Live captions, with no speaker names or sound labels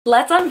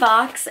Let's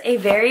unbox a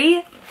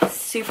very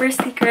super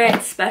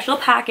secret special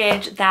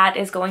package that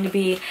is going to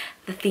be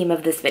the theme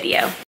of this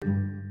video.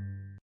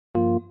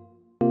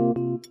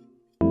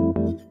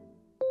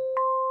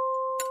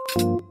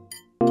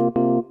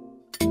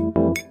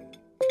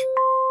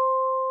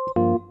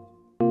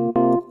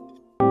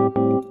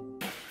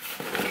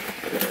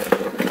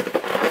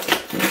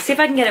 Let's see if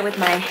I can get it with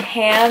my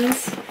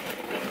hands,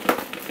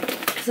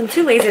 because I'm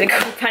too lazy to go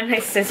find my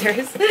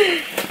scissors.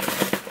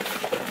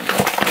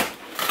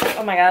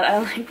 Oh my god,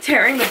 I'm like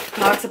tearing the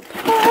box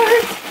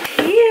apart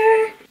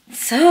here.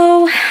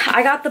 So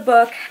I got the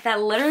book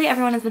that literally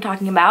everyone has been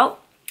talking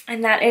about,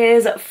 and that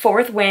is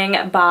Fourth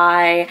Wing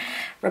by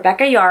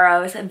Rebecca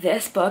Yarros.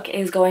 This book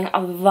is going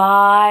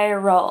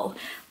viral.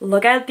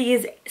 Look at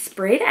these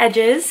sprayed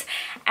edges,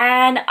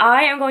 and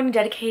I am going to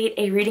dedicate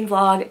a reading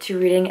vlog to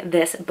reading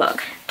this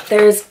book.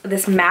 There's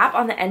this map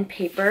on the end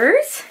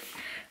papers.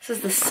 This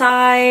is the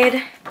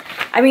side.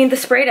 I mean, the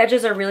sprayed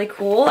edges are really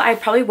cool. I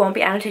probably won't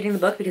be annotating the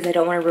book because I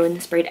don't want to ruin the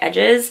sprayed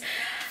edges.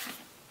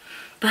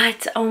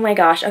 But oh my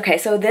gosh. Okay,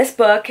 so this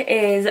book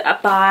is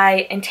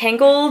by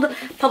Entangled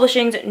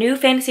Publishing's new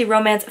fantasy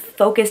romance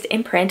focused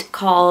imprint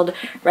called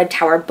Red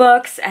Tower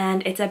Books,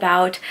 and it's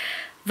about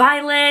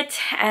Violet,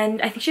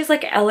 and I think she's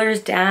like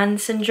Ehlers-Danlos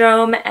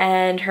syndrome,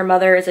 and her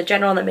mother is a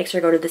general that makes her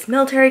go to this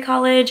military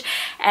college,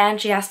 and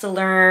she has to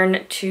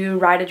learn to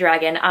ride a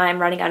dragon. I'm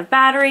running out of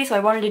battery, so I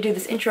wanted to do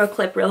this intro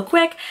clip real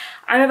quick.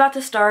 I'm about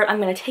to start. I'm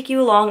going to take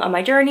you along on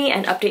my journey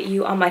and update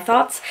you on my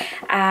thoughts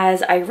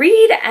as I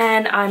read,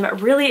 and I'm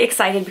really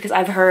excited because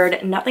I've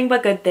heard nothing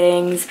but good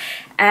things,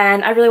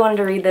 and I really wanted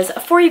to read this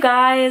for you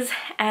guys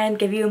and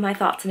give you my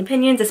thoughts and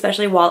opinions,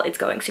 especially while it's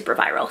going super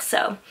viral.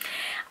 So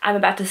I'm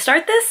about to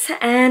start this,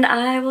 and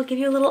I will give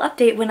you a little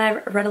update when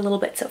I've read a little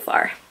bit so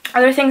far.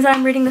 Other things that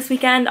I'm reading this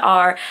weekend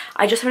are,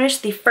 I just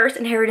finished the first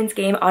Inheritance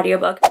Game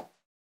audiobook.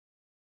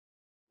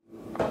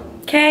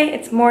 Okay,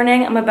 it's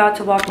morning. I'm about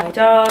to walk my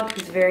dog,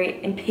 who's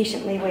very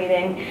impatiently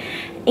waiting.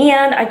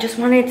 And I just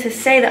wanted to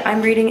say that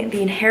I'm reading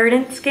the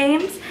Inheritance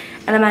Games,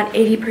 and I'm at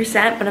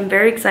 80%, but I'm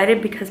very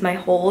excited because my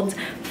holds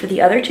for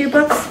the other two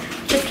books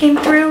just came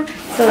through.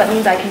 So that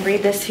means I can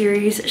read this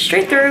series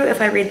straight through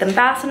if I read them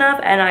fast enough,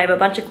 and I have a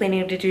bunch of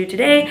cleaning to do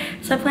today,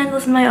 so I plan to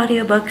listen to my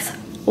audiobooks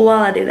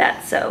while I do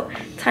that. So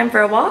time for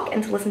a walk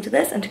and to listen to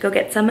this and to go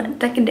get some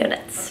Dunkin'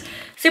 Donuts.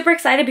 Super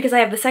excited because I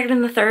have the second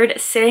and the third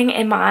sitting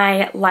in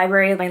my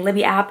library, my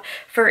Libby app,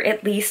 for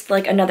at least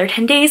like another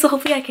 10 days. So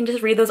hopefully I can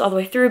just read those all the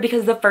way through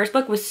because the first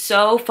book was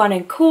so fun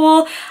and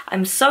cool.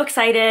 I'm so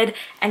excited.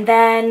 And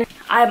then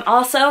I'm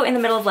also in the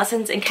middle of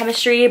Lessons in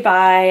Chemistry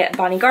by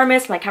Bonnie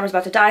Garmis. My camera's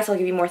about to die, so I'll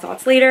give you more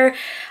thoughts later.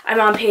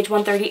 I'm on page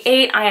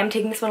 138. I am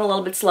taking this one a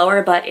little bit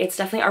slower, but it's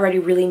definitely already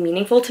really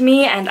meaningful to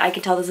me, and I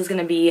can tell this is going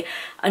to be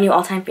a new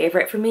all-time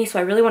favorite for me, so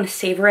I really want to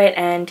savor it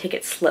and take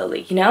it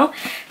slowly, you know?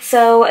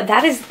 So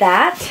that is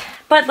that.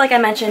 But like I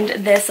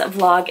mentioned, this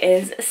vlog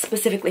is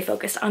specifically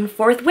focused on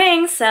Fourth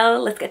Wing, so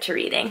let's get to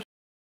reading.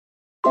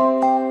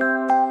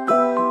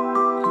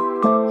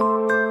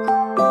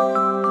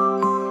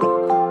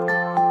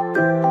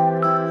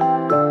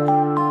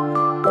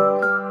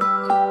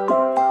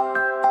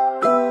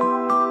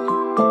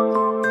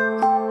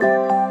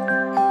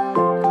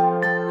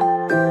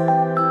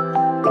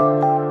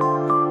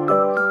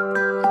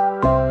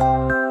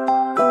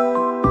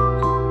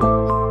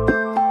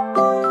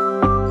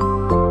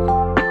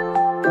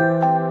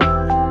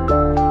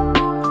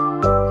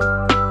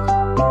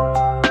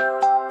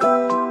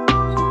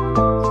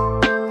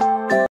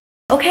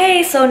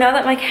 Okay, so now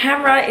that my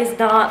camera is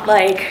not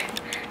like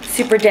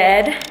super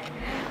dead,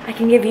 I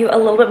can give you a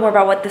little bit more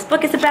about what this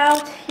book is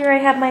about. Here I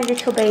have my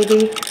little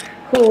baby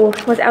who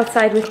was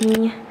outside with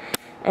me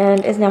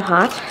and is now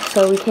hot.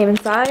 So we came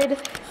inside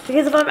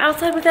because if I'm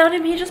outside without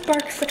him, he just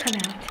barks to come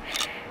out.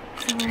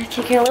 So we're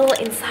taking a little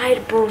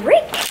inside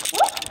break.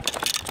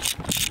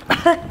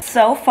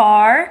 So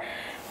far,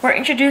 we're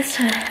introduced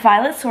to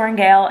Violet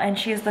Sorrengail, and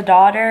she's the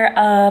daughter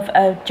of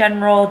a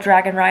general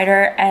dragon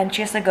rider, and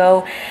she has to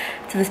go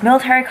to this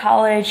military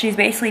college. She's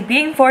basically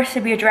being forced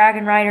to be a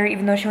dragon rider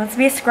even though she wants to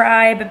be a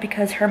scribe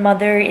because her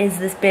mother is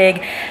this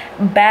big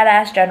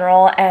badass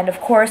general, and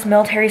of course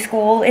military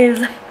school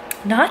is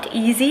not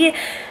easy.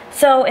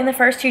 So in the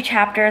first two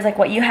chapters, like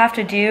what you have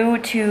to do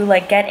to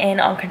like get in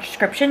on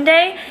conscription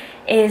day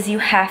is you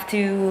have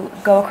to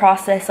go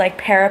across this like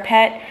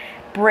parapet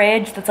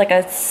bridge that's like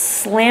a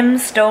slim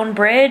stone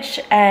bridge,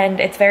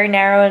 and it's very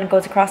narrow and it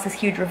goes across this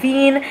huge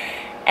ravine,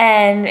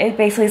 and it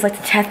basically is like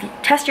to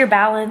test your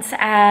balance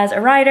as a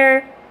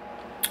rider.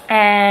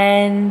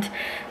 And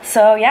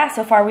so yeah,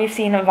 so far we've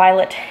seen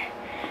Violet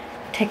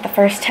take the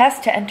first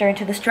test to enter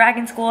into this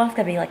dragon school. It's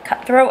gonna be like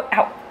cutthroat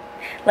out.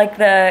 Like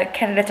the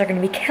candidates are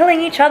going to be killing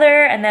each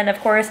other. And then of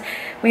course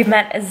we've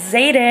met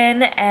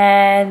Xaden,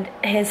 and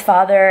his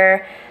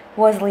father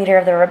was leader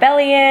of the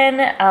rebellion,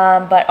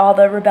 but all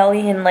the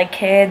rebellion like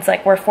kids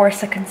like were forced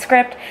to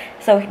conscript,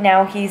 so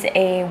now he's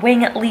a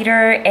wing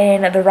leader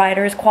in the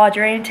Riders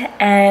Quadrant,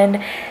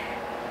 and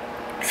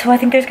so I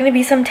think there's going to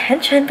be some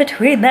tension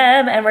between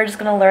them, and we're just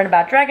going to learn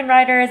about dragon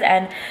riders.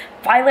 And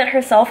Violet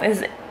herself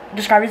is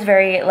described as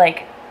very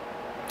like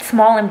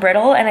small and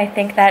brittle, and I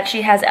think that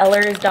she has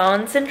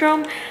Ehlers-Danlos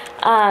syndrome,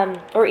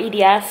 or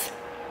EDS,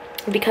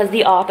 because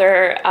the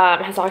author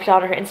has talked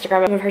about on her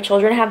Instagram. Some of her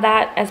children have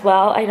that as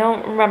well. I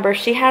don't remember if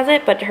she has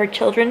it, but her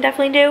children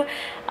definitely do.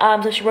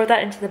 So she wrote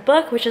that into the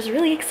book, which is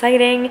really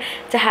exciting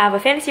to have a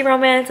fantasy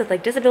romance with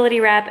like disability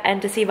rep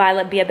and to see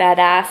Violet be a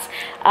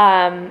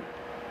badass,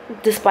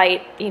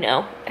 despite, you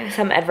know,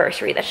 some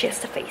adversity that she has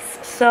to face.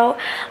 So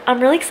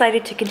I'm really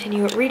excited to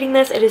continue reading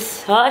this. It is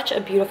such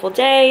a beautiful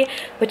day,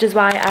 which is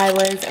why I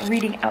was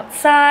reading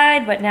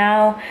outside, but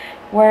now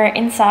we're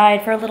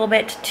inside for a little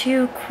bit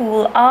to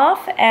cool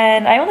off,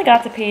 and I only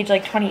got to page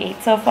like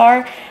 28 so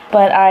far,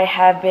 but I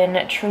have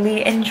been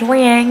truly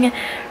enjoying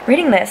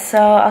reading this, so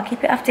I'll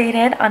keep you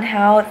updated on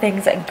how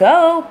things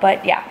go.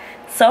 But yeah,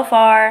 so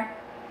far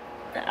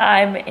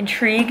I'm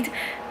intrigued.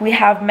 We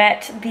have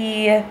met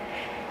the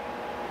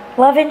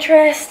love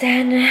interest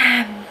and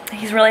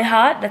he's really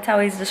hot. That's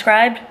how he's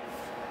described.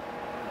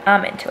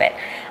 I'm into it.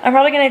 I'm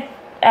probably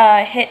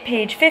gonna hit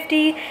page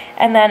 50,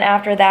 and then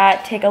after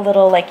that take a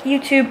little like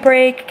YouTube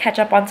break, catch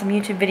up on some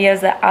YouTube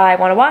videos that I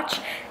want to watch,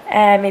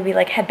 and maybe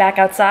like head back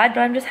outside.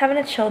 But I'm just having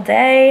a chill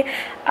day.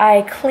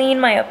 I cleaned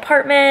my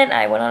apartment,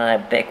 I went on a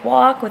big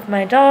walk with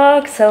my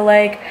dog, so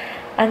like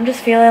I'm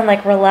just feeling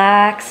like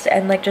relaxed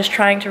and like just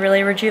trying to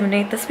really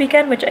rejuvenate this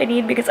weekend, which I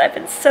need because I've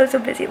been so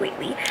busy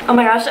lately. Oh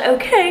my gosh,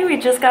 okay, we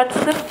just got to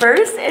the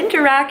first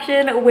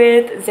interaction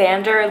with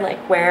Xander,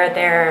 like where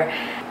they're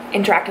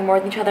interacting more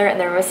with each other, and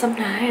there was some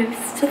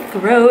knives to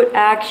throat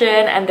action,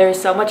 and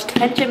there's so much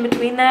tension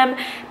between them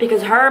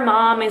because her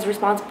mom is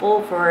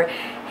responsible for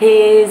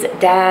his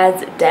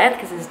dad's death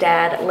because his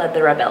dad led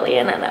the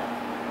rebellion, and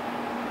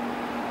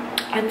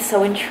I'm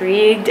so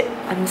intrigued.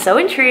 I'm so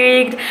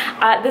intrigued.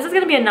 This is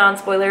gonna be a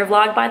non-spoiler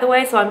vlog, by the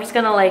way, so I'm just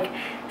gonna like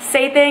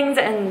say things,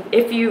 and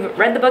if you've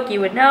read the book you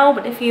would know,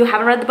 but if you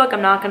haven't read the book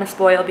I'm not gonna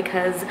spoil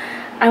because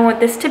I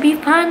want this to be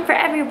fun for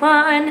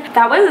everyone.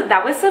 That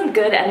was some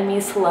good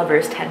enemies to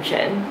lovers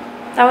tension.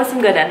 That was some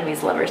good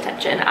enemies to lovers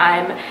tension.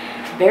 I'm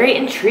very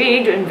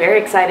intrigued and very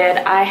excited.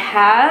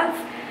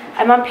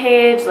 I'm on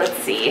page, let's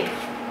see,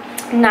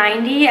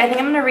 90. I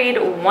think I'm gonna read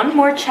one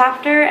more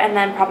chapter and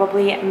then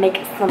probably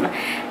make some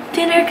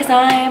dinner because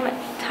I'm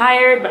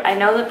tired, but I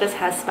know that this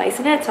has spice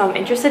in it, so I'm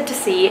interested to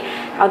see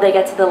how they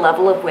get to the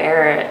level of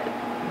where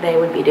they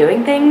would be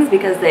doing things,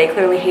 because they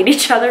clearly hate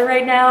each other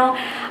right now.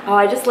 Oh,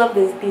 I just love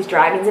these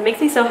dragons. It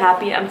makes me so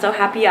happy. I'm so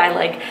happy I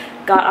like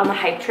got on the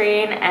hype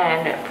train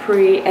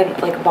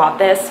and like bought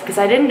this, because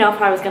I didn't know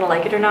if I was gonna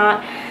like it or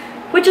not,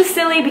 which is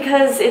silly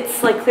because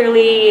it's like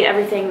clearly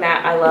everything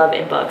that I love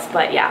in books.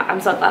 But yeah,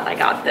 I'm so glad I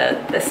got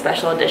the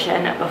special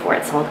edition before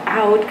it sold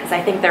out, because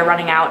I think they're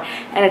running out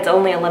and it's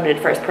only a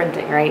limited first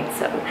printing, right?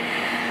 So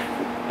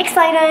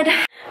excited.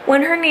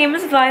 When her name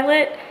is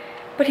Violet,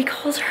 but he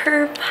calls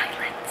her Violet.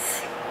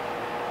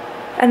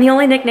 And the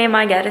only nickname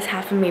I get is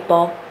Half a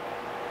Meatball.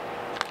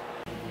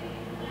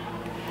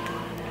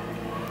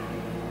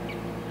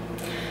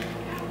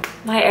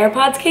 My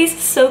AirPods case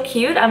is so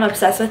cute. I'm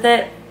obsessed with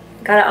it.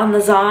 Got it on the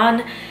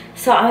Zon.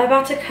 So I'm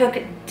about to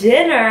cook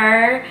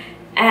dinner,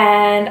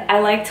 and I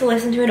like to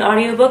listen to an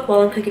audiobook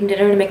while I'm cooking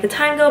dinner to make the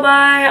time go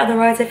by.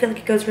 Otherwise I feel like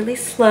it goes really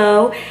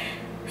slow.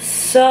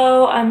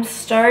 So I'm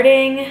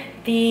starting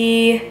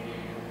the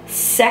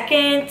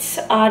second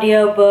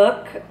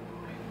audiobook.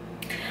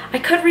 I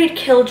could read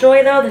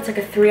Killjoy though. That's like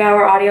a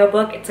 3-hour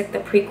audiobook. It's like the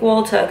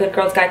prequel to A Good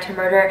Girl's Guide to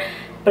Murder.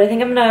 But I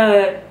think I'm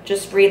gonna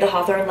just read the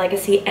Hawthorne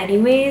Legacy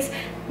anyways.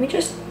 Let me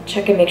just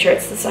check and make sure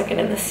it's the second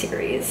in the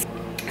series.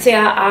 So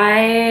yeah, I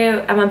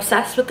am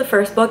obsessed with the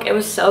first book. It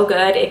was so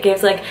good. It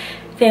gives like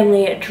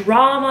family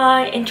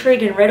drama,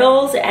 intrigue, and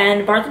riddles.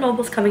 And Barnes &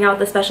 Noble's coming out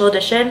with a special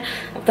edition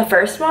of the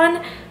first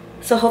one.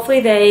 So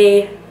hopefully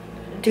they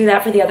do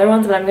that for the other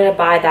ones, but I'm gonna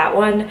buy that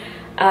one.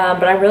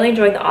 But I'm really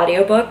enjoying the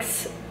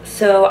audiobooks.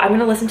 So I'm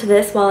gonna listen to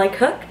this while I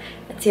cook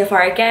and see how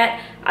far I get.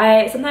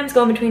 I sometimes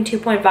go in between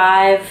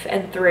 2.5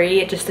 and 3.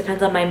 It just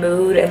depends on my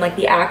mood and like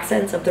the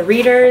accents of the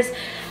readers.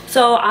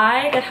 So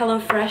I got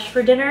HelloFresh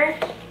for dinner.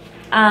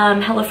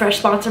 HelloFresh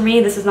sponsor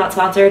me. This is not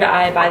sponsored.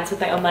 I buy this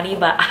with my own money,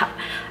 but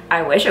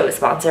I wish it was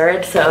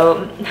sponsored.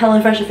 So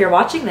HelloFresh, if you're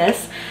watching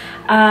this,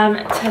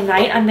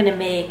 tonight I'm gonna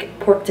make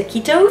pork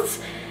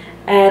taquitos,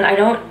 and I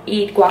don't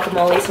eat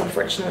guacamole, so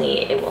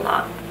unfortunately it will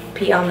not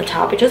be on the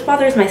top. It just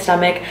bothers my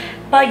stomach.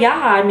 But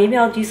yeah, maybe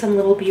I'll do some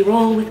little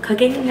b-roll with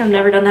cooking. I've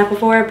never done that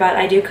before, but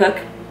I do cook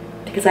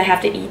because I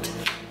have to eat.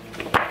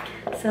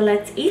 So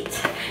let's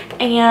eat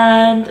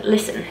and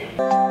listen.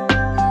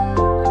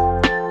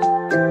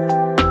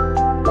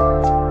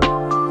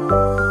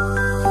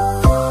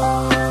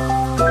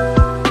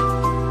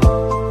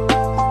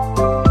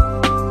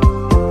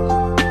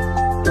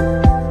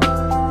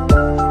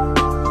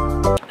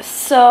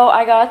 So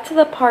I got to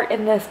the part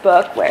in this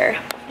book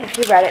where, if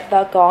you read it,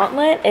 the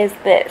gauntlet is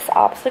this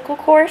obstacle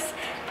course,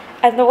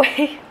 and the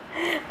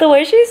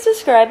way she's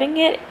describing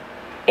it,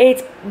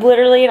 it's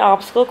literally an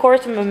obstacle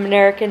course from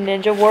American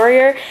Ninja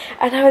Warrior.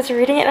 And I was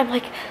reading it and I'm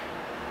like,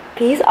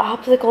 these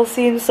obstacles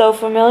seem so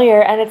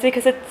familiar, and it's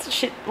because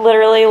it's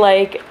literally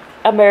like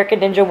American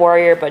Ninja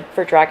Warrior, but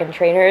for dragon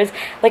trainers.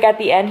 Like at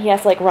the end, he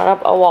has to like run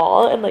up a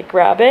wall and like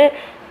grab it.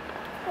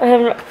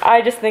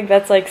 I just think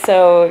that's like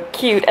so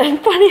cute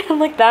and funny. I'm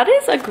like, that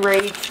is a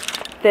great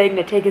thing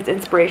to take as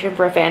inspiration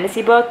for a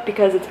fantasy book,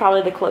 because it's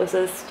probably the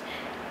closest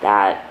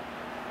that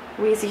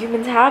we as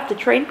humans have to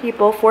train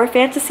people for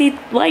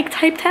fantasy-like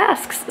type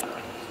tasks.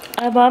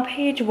 I'm on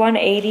page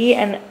 180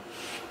 and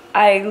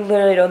I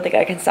literally don't think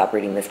I can stop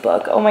reading this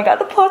book. Oh my god,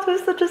 the plot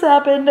twist that just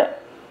happened.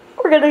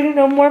 We're gonna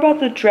know more about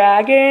the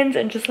dragons,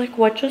 and just like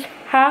what just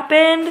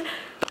happened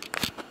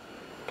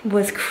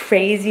was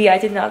crazy. I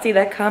did not see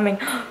that coming.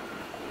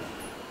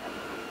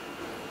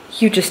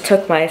 You just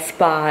took my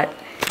spot.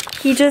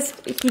 He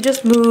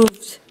just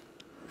moved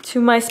to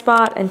my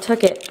spot and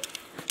took it.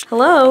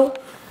 Hello?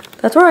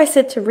 That's where I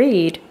sit to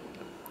read.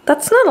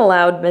 That's not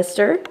allowed,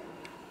 mister.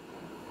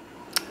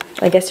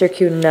 I guess you're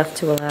cute enough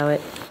to allow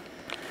it.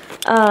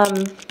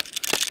 Oh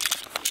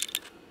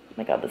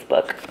my god, this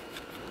book.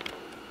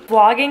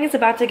 Vlogging is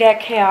about to get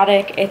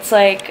chaotic. It's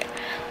like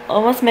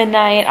almost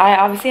midnight. I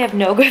obviously have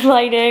no good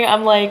lighting.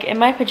 I'm like in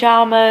my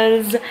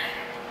pajamas,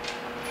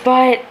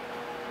 but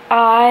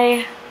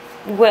I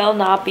will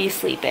not be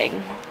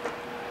sleeping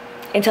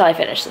until I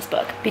finish this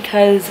book,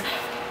 because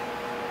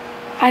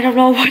I don't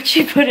know what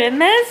she put in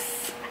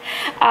this.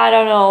 I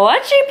don't know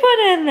what she put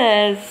in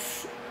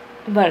this,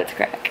 but it's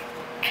crack.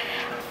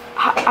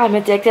 I'm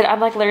addicted. I'm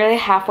like literally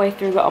halfway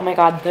through, but oh my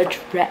god,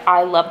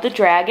 I love the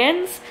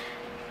dragons.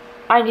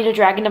 I need a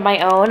dragon of my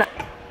own.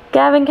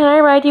 Gavin, can I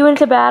ride you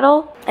into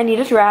battle? I need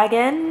a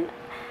dragon.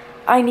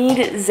 I need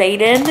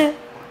Zayden.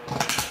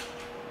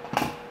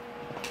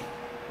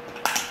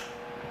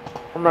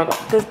 Oh my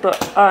god, this book.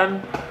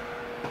 I'm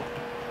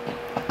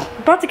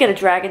about to get a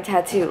dragon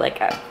tattoo.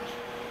 Like,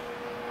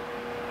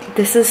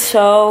 this is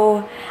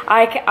so.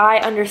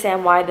 I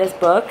understand why this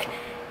book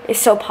is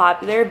so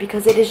popular,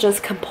 because it is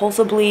just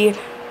compulsively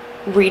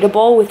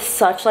readable with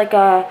such like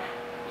a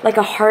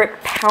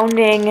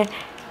heart-pounding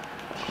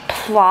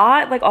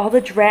plot, like all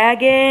the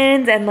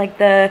dragons and like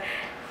the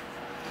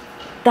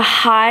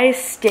high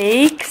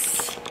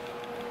stakes.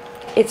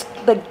 It's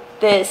like,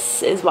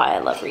 this is why I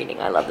love reading.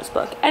 I love this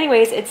book.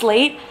 Anyways, it's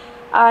late.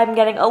 I'm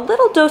getting a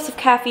little dose of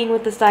caffeine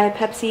with this Diet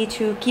Pepsi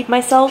to keep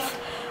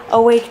myself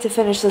awake to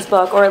finish this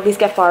book, or at least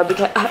get far,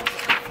 because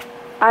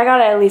I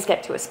gotta at least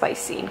get to a spice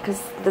scene, because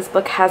this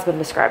book has been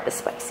described as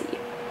spicy.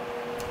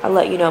 I'll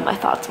let you know my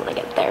thoughts when I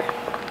get there.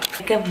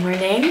 Good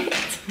morning.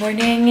 It's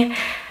morning.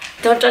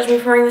 Don't judge me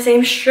for wearing the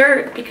same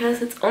shirt,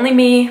 because it's only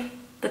me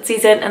that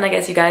sees it, and I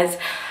guess you guys.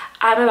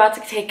 I'm about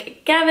to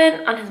take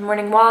Gavin on his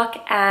morning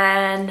walk,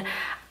 and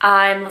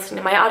I'm listening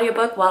to my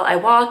audiobook while I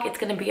walk. It's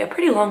gonna be a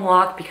pretty long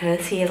walk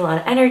because he has a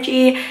lot of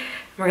energy.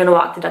 We're gonna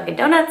walk to Dunkin'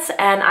 Donuts,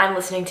 and I'm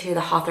listening to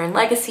The Hawthorne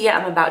Legacy.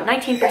 I'm about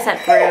 19%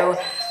 through.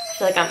 I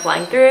feel like I'm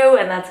flying through,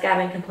 and that's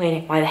Gavin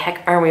complaining, why the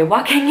heck aren't we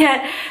walking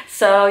yet?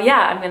 So yeah,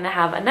 I'm gonna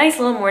have a nice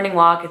little morning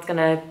walk. We're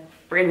gonna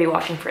be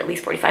walking for at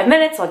least 45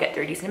 minutes, so I'll get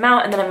through a decent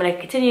amount, and then I'm gonna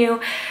continue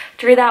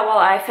to read that while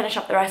I finish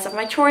up the rest of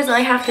my chores that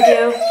I have to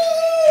do.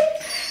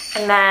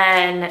 And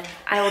then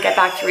I will get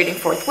back to reading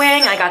Fourth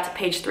Wing. I got to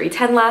page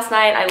 310 last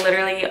night. I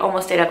literally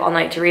almost stayed up all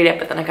night to read it,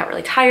 but then I got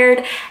really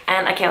tired,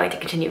 and I can't wait to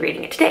continue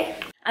reading it today.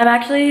 I'm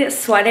actually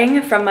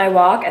sweating from my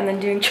walk and then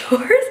doing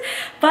chores,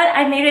 but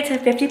I made it to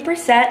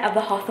 50% of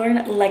The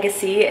Hawthorne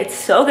Legacy. It's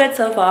so good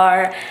so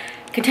far.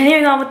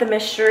 Continuing on with the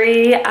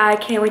mystery, I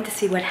can't wait to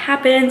see what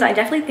happens. I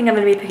definitely think I'm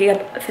going to be picking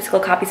up physical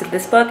copies of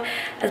this book,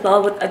 as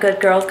well with A Good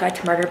Girl's Guide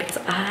to Murder, because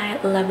I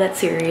love that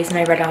series and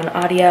I read it on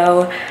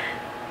audio.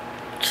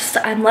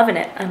 I'm loving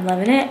it. I'm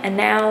loving it. And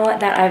now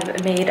that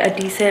I've made a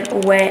decent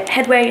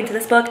headway into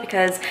this book,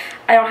 because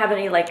I don't have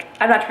any,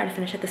 I'm not trying to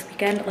finish it this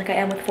weekend like I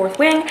am with Fourth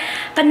Wing,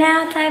 but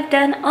now that I've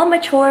done all my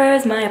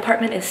chores, my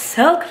apartment is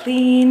so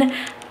clean,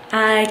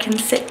 I can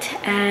sit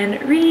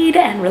and read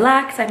and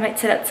relax. I might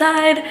sit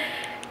outside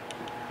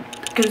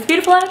because it's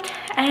beautiful out,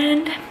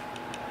 and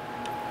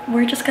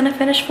we're just gonna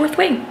finish Fourth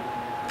Wing.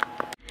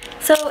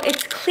 So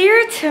it's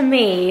clear to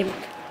me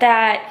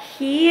that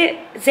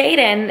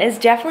Zayden is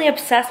definitely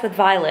obsessed with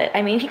Violet.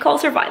 I mean, he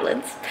calls her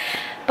Violence,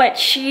 but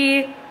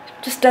she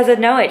just doesn't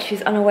know it.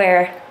 She's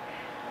unaware.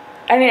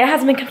 I mean, it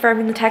hasn't been confirmed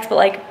in the text, but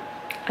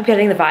I'm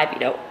getting the vibe, you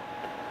know.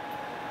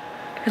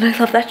 And I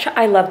love that.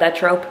 I love that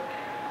trope.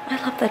 I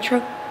love that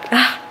trope.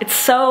 Ah, it's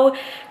so,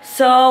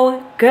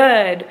 so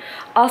good.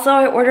 Also,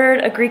 I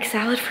ordered a Greek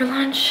salad for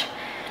lunch,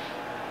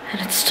 and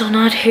it's still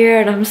not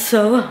here, and I'm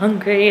so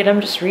hungry, and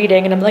I'm just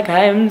reading, and I'm like,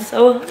 I'm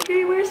so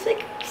hungry. Where's the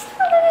Greek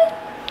salad?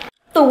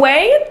 The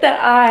way that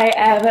I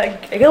am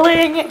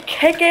giggling,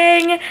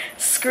 kicking,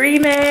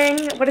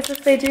 screaming, what does this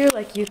they do?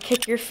 Like, you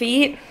kick your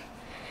feet?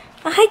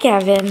 Oh, hi,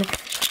 Gavin.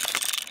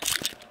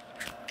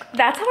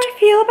 That's how I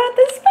feel about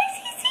this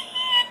spicy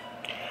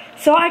scene.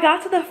 So I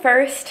got to the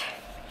first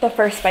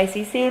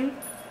spicy scene.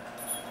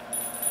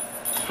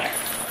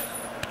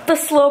 The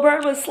slow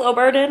burn was slow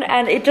burning,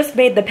 and it just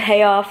made the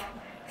payoff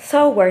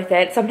so worth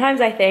it.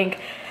 Sometimes I think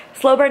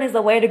slow burn is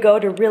the way to go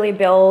to really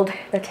build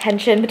the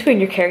tension between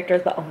your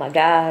characters, but oh my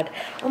god,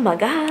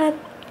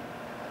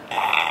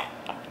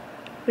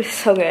 it's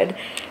so good.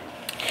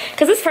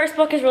 because this first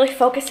book is really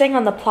focusing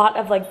on the plot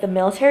of like the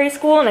military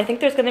school, and I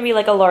think there's going to be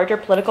like a larger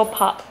political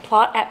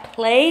plot at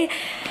play.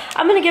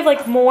 I'm going to give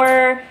like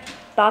more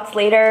thoughts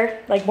later,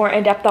 like more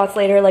in-depth thoughts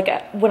later, like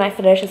when I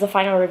finish as a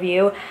final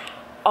review.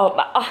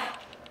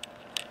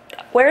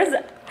 Where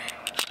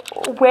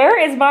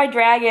is my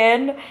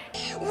dragon?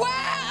 Where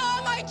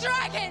are my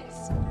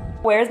dragons?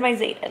 Where's my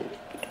Zayden?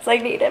 Because I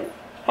need him.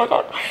 Oh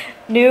god.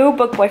 New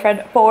book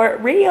boyfriend for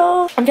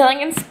real. I'm feeling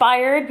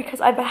inspired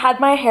because I've had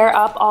my hair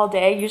up all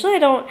day. Usually I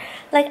don't,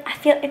 like, I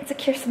feel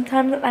insecure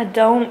sometimes and I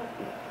don't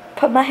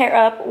put my hair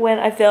up when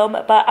I film,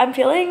 but I'm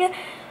feeling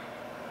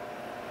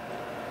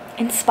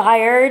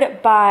inspired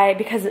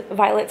because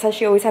Violet says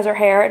she always has her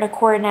hair in a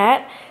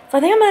coronet. So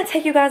I think I'm gonna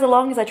take you guys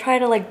along as I try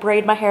to like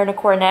braid my hair in a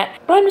coronet.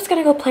 But I'm just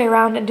gonna go play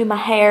around and do my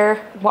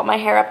hair, want my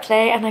hair up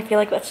today, and I feel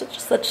like that's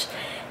just such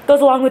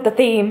goes along with the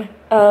theme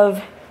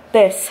of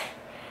this.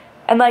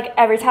 And like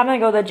every time I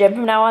go to the gym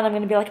from now on, I'm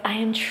gonna be like, I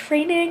am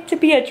training to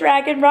be a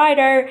dragon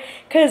rider,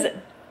 because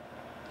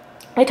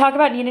I talk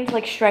about needing to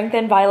like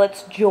strengthen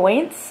Violet's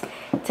joints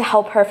to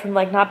help her from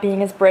like not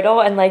being as brittle,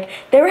 and like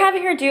they were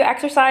having her do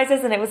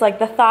exercises and it was like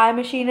the thigh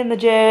machine in the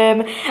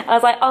gym. I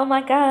was like, oh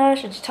my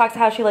gosh. And she talks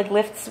about how she like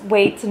lifts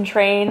weights and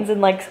trains in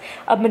like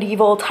a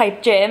medieval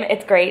type gym.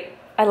 It's great.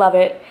 I love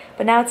it.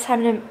 But now it's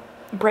time to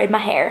braid my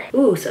hair.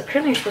 Ooh, so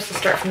apparently you're supposed to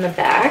start from the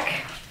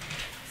back.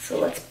 So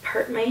let's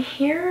part my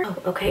hair. Oh,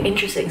 okay,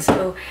 interesting.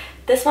 So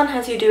this one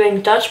has you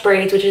doing Dutch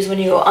braids, which is when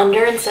you go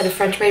under instead of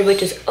French braid,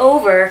 which is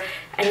over,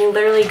 and you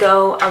literally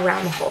go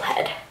around the whole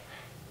head.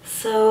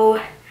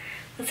 So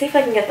let's see if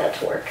I can get that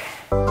to work.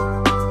 I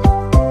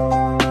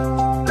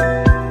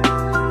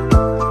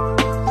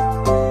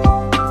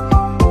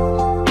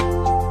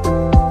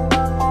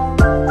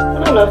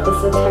don't know if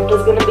this attempt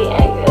is gonna be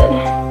any good.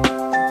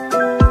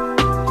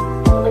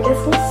 I guess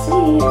we'll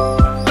see.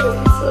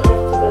 Okay, so I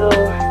have to go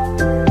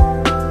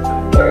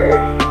under.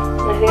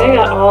 I think I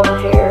got all the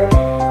hair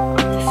on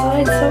this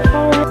side so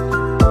far.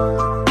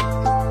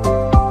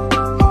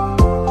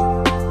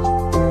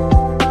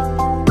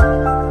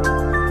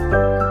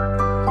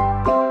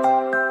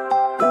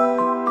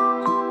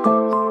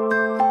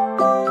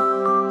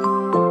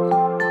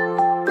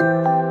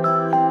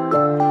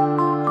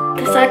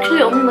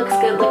 Actually only looks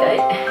good, like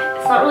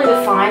it's not really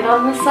defined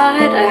on this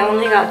side. I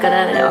only got good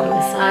at it on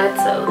this side,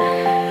 so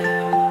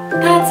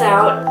that's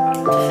out.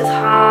 This is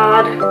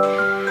hard.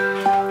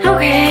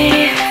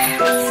 Okay,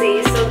 let's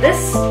see. So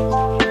this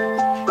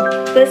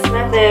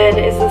method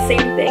is the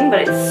same thing,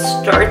 but it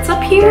starts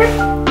up here.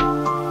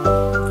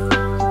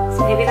 So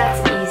maybe that's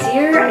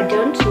easier, I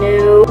don't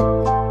know.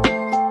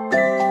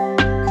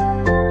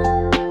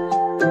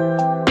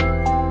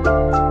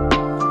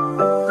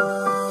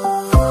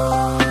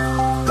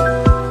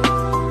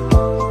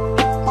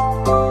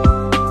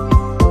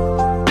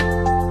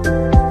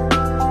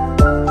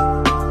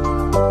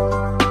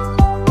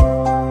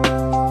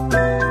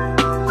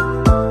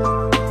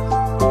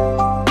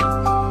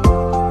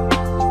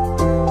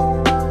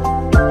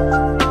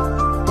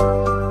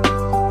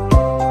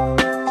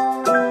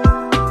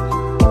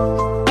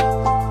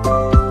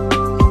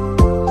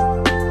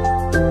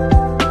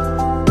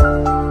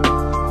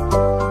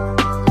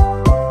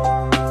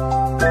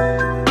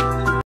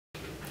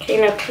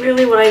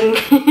 Clearly what I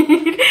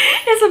need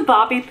is a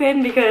bobby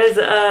pin, because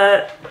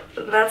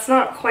that's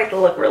not quite the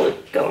look we're really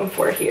going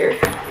for here.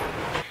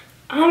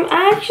 I'm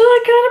actually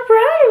kind of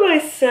proud of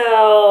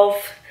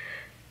myself.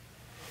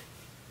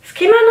 This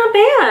came out not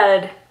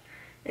bad,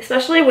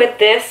 especially with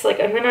this. Like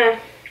I'm gonna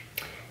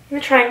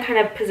try and kind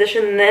of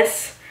position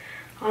this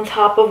on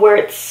top of where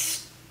it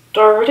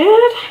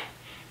started.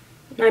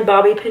 My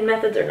bobby pin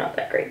methods are not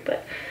that great,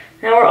 but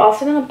now we're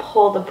also gonna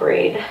pull the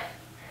braid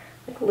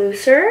like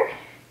looser.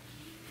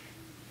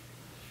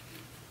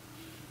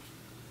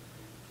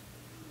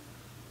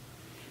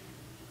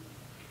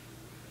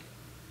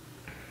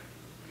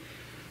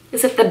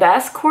 Is it the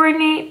best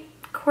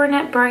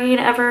coronet braid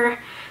ever?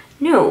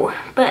 No,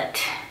 but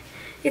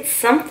it's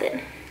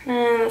something.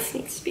 This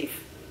needs to be,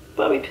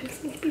 bobby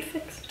pins need to be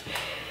fixed.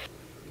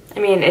 I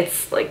mean,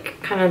 it's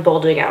like kind of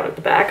bulging out at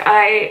the back.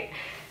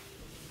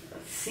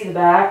 Let's see the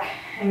back.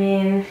 I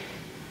mean,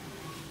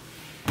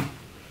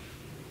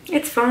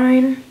 it's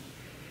fine.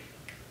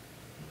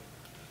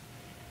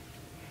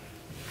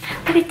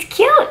 But it's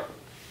cute.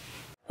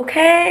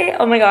 Okay,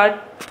 oh my god.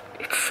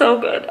 It's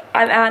so good.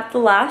 I'm at the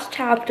last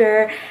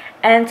chapter,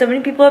 and so many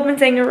people have been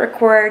saying to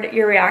record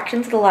your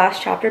reaction to the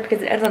last chapter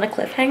because it ends on a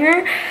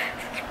cliffhanger.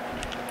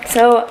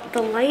 So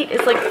the light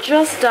is like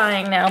just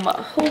dying now, but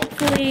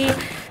hopefully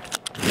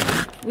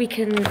we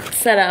can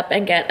set up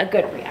and get a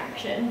good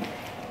reaction.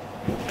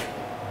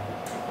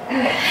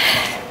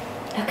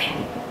 Okay,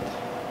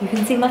 you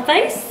can see my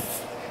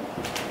face.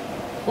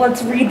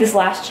 Let's read this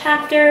last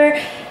chapter.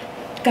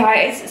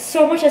 Guys,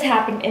 so much has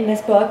happened in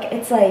this book.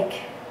 It's like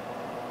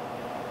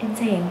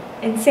insane,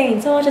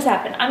 so much has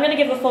happened. I'm gonna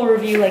give a full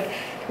review like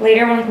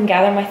later when I can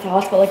gather my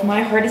thoughts, but like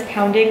my heart is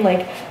pounding.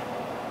 Like,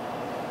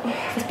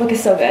 this book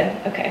is so good.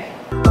 Okay.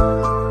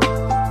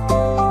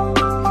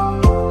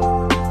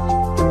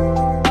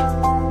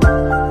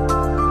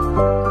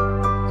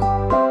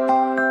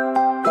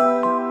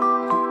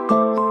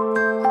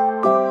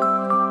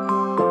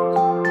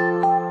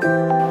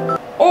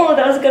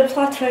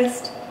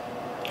 twist.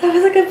 That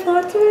was a good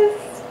plot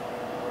twist.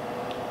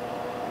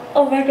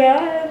 Oh my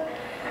god.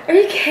 Are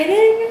you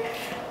kidding?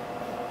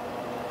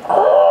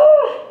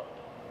 Oh,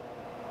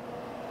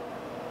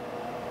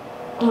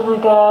 oh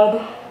my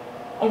god.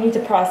 I need to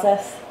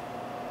process.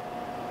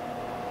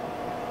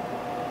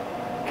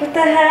 What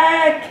the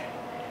heck?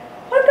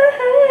 What the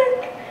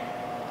heck?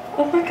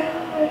 Oh my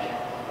god.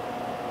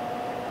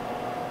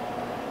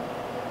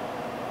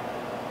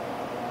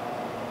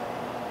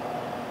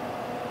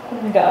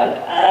 Oh my god.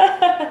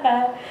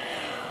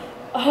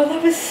 Oh,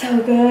 that was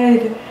so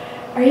good.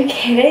 Are you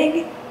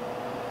kidding?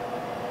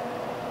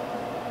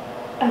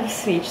 I'm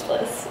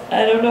speechless.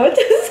 I don't know what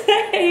to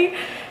say.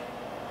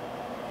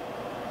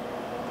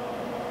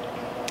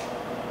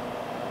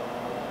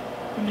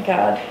 Oh my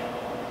god.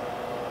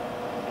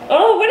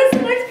 Oh, when is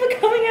the next book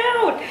coming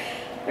out?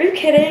 Are you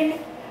kidding?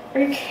 Are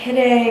you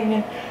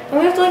kidding? I'm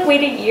gonna have to like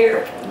wait a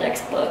year for the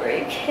next book. Are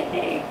you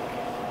kidding?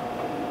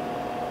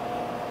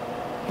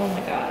 Oh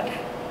my god.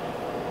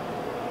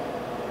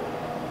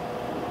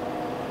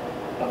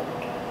 Oh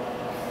my god.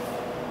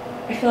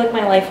 I feel like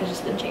my life has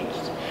just been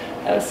changed.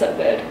 That was so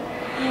good.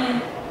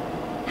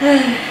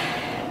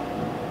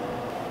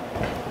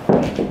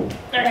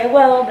 Alright,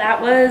 well,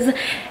 that was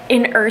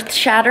an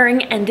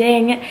earth-shattering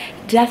ending.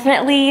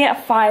 Definitely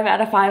 5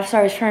 out of 5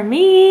 stars for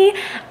me.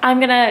 I'm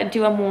gonna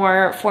do a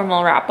more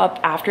formal wrap-up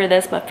after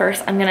this, but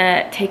first I'm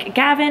gonna take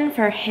Gavin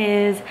for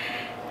his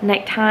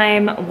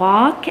nighttime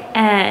walk,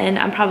 and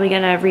I'm probably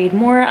gonna read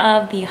more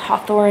of the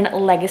Hawthorne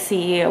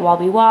Legacy while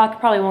we walk.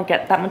 Probably won't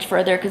get that much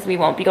further because we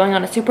won't be going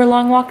on a super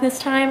long walk this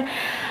time.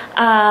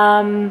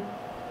 Oh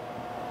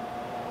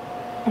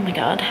my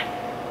god.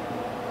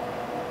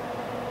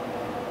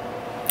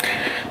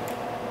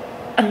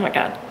 Oh my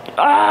god.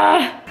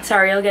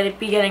 Sorry, you'll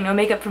be getting no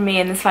makeup from me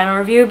in this final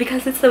review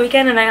because it's the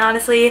weekend and I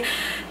honestly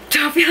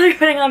don't feel like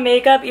putting on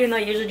makeup, even though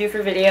I usually do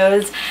for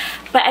videos.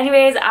 But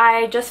anyways,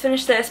 I just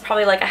finished this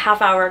probably like a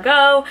half hour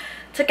ago.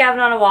 Took Gavin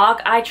on a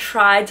walk. I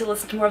tried to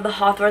listen to more of the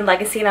Hawthorne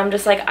Legacy and I'm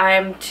just like,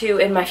 I'm too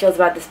in my feels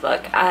about this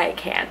book. I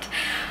can't.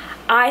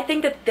 I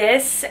think that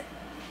this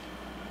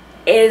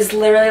is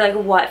literally like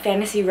what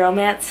fantasy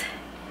romance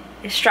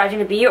is striving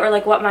to be, or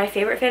like what my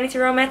favorite fantasy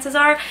romances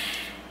are.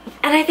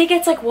 And I think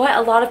it's like what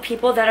a lot of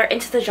people that are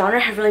into the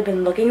genre have really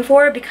been looking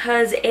for,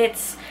 because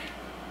it's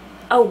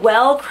a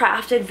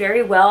well-crafted,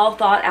 very well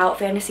thought out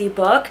fantasy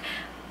book,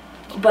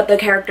 but the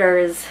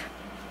characters,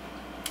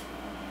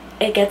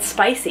 it gets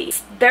spicy.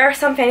 There are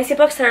some fantasy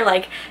books that are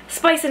like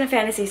spice in a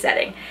fantasy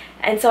setting,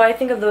 and so I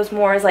think of those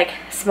more as like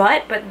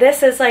smut, but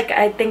this is like,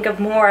 I think of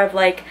more of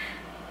like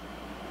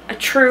a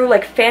true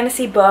like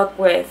fantasy book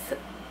with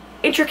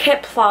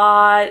intricate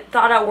plot,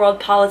 thought out world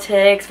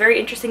politics, very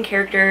interesting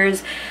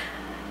characters,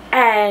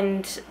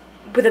 and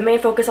with a main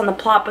focus on the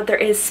plot, but there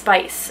is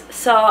spice.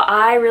 So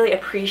I really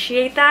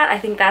appreciate that. I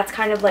think that's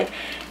kind of like,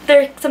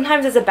 there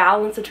sometimes is a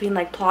balance between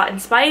like plot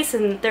and spice,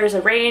 and there's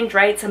a range,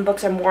 right? Some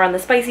books are more on the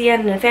spicy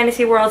end in a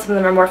fantasy world, some of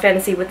them are more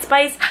fantasy with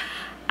spice.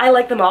 I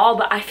like them all,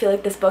 but I feel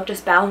like this book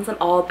just balanced them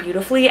all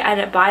beautifully, and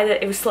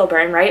it was slow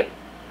burn, right?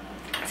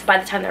 So by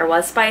the time there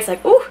was spice,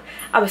 like, ooh,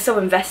 I was so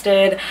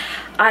invested.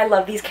 I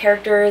love these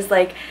characters.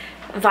 Like,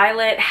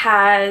 Violet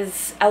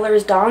has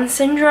Ehlers-Danlos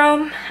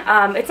syndrome.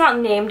 It's not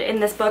named in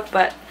this book,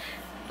 but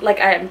like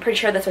I'm pretty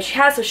sure that's what she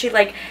has. So she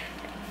like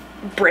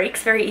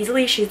breaks very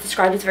easily. She's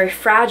described as very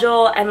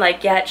fragile, and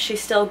like yet she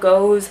still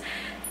goes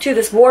to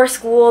this war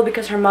school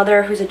because her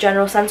mother, who's a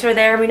general censor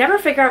there, and we never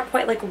figure out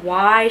quite like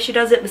why she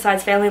does it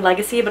besides family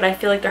legacy, but I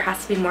feel like there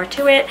has to be more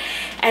to it.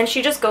 And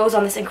she just goes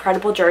on this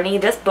incredible journey.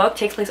 This book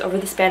takes place over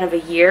the span of a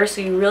year,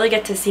 so you really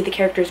get to see the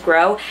characters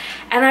grow,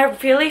 and I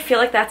really feel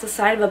like that's a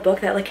sign of a book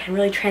that like can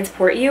really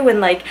transport you.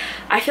 And like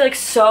I feel like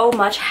so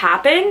much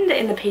happened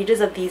in the pages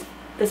of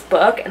this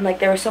book, and like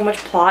there was so much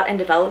plot and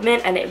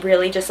development, and it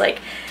really just like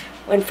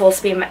went full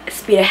speed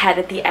ahead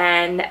at the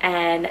end.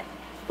 And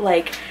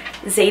like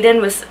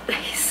Xaden was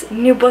his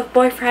new book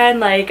boyfriend.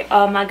 Like,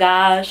 oh my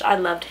gosh, I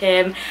loved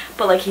him,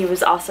 but like he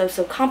was also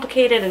so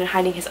complicated and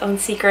hiding his own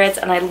secrets.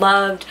 And I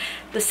loved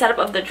the setup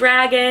of the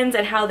dragons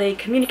and how they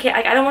communicate.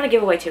 I don't want to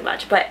give away too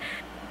much, but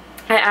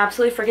I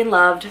absolutely freaking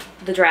loved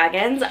the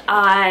dragons.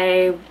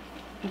 I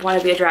want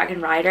to be a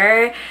dragon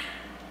rider.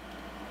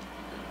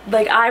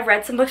 Like, I've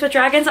read some books with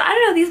dragons. I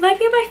don't know, these might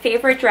be my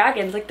favorite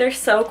dragons. Like, they're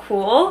so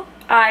cool.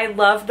 I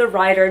love the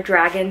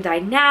rider-dragon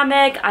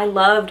dynamic. I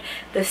loved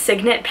the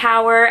signet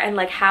power and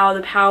like how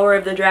the power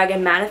of the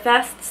dragon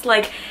manifests.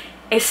 Like,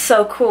 it's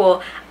so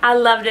cool. I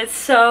loved it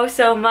so,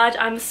 so much.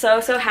 I'm so,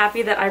 so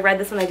happy that I read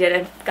this when I did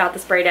and got the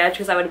sprayed edge,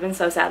 because I would have been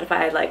so sad if I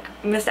had like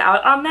missed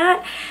out on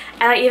that.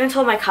 And I even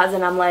told my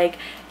cousin, I'm like,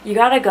 you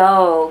gotta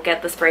go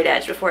get the sprayed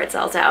edge before it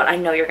sells out. I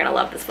know you're gonna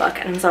love this book.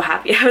 And I'm so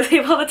happy I was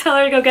able to tell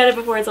her to go get it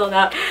before it sold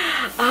out.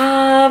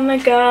 Oh my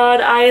god,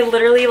 I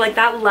literally, like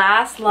that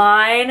last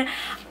line,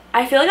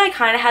 I feel like I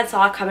kind of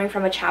saw it coming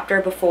from a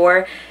chapter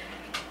before,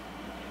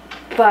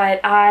 but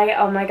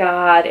oh my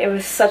god, it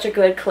was such a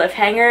good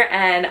cliffhanger,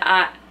 and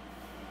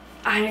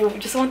I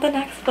just want the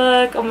next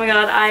book. Oh my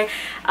god,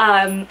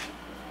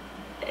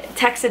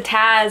 texted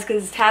Taz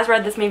because Taz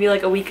read this maybe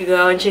like a week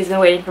ago and she's been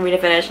waiting for me to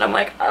finish, and I'm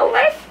like, oh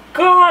my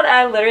god,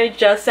 I literally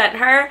just sent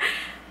her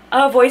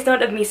a voice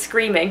note of me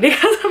screaming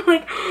because I'm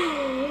like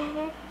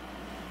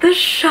the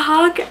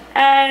shock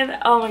and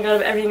oh my god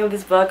of everything of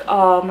this book.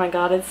 Oh my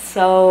god, it's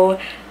so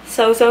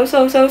good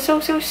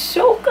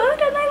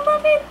and I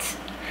love it.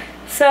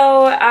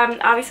 So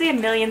obviously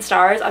 1,000,000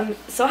 stars. I'm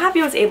so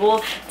happy I was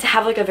able to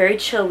have like a very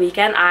chill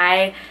weekend.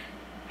 I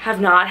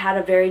have not had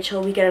a very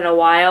chill weekend in a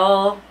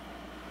while.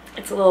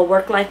 It's a little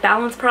work-life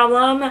balance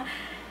problem.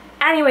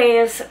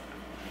 Anyways,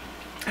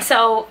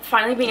 so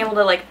finally being able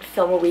to like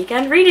film a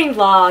weekend reading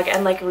vlog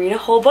and like read a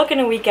whole book in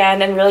a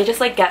weekend and really just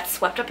like get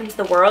swept up into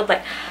the world.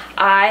 Like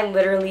I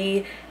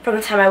literally, from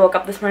the time I woke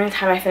up this morning to the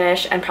time I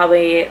finish, and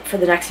probably for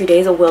the next few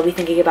days I will be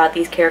thinking about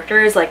these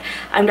characters. Like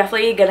I'm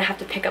definitely gonna have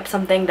to pick up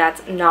something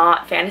that's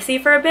not fantasy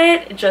for a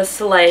bit just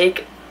to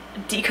like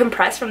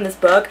decompress from this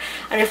book.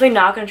 I'm definitely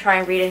not gonna try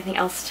and read anything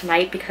else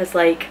tonight because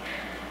like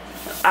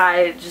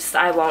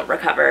I won't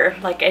recover.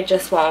 Like it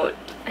just won't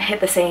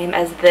hit the same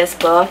as this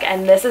book,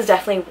 and this is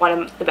definitely one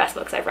of the best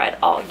books I've read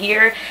all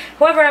year.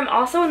 However, I'm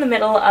also in the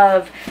middle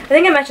of, I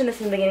think I mentioned this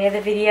in the beginning of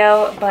the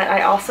video, but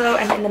I also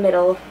am in the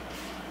middle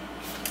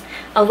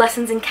of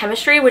Lessons in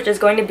Chemistry, which is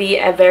going to be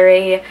a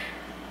very,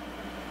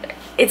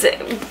 it's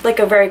like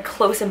a very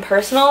close and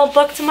personal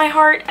book to my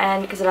heart,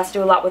 and because it has to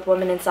do a lot with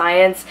women in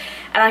science,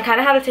 and I kind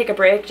of had to take a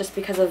break just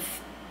because of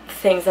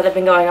things that have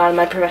been going on in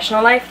my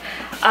professional life,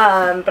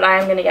 but I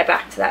am going to get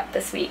back to that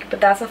this week. But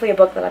that's definitely a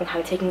book that I'm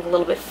kind of taking a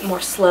little bit more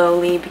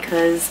slowly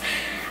because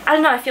I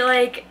don't know, I feel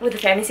like with a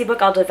fantasy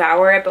book I'll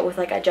devour it, but with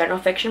like a general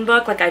fiction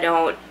book, like I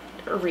don't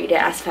read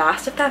it as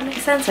fast, if that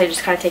makes sense. I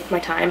just kind of take my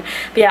time.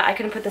 But yeah, I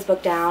couldn't put this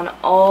book down.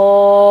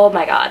 Oh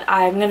my god,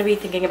 I'm going to be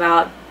thinking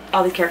about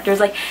all these characters,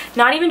 like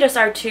not even just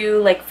our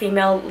two like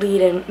female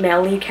lead and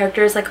male lead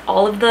characters, like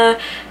all of the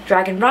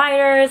dragon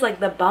riders, like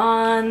the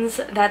bonds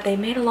that they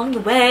made along the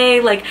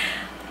way. Like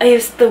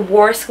the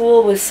war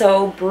school was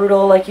so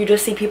brutal, like you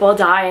just see people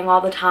dying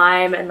all the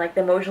time and like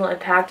the emotional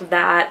impact of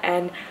that,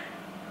 and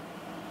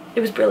it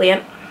was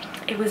brilliant.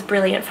 It was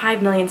brilliant.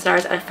 5,000,000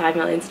 stars out of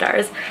 5,000,000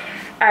 stars.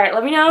 Alright,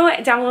 let me know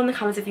down below in the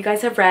comments if you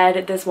guys have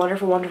read this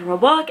wonderful, wonderful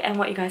book and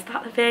what you guys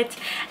thought of it.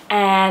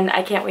 And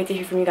I can't wait to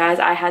hear from you guys.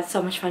 I had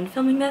so much fun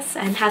filming this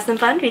and have some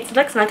fun. Read some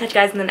books, and I'll catch you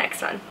guys in the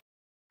next one.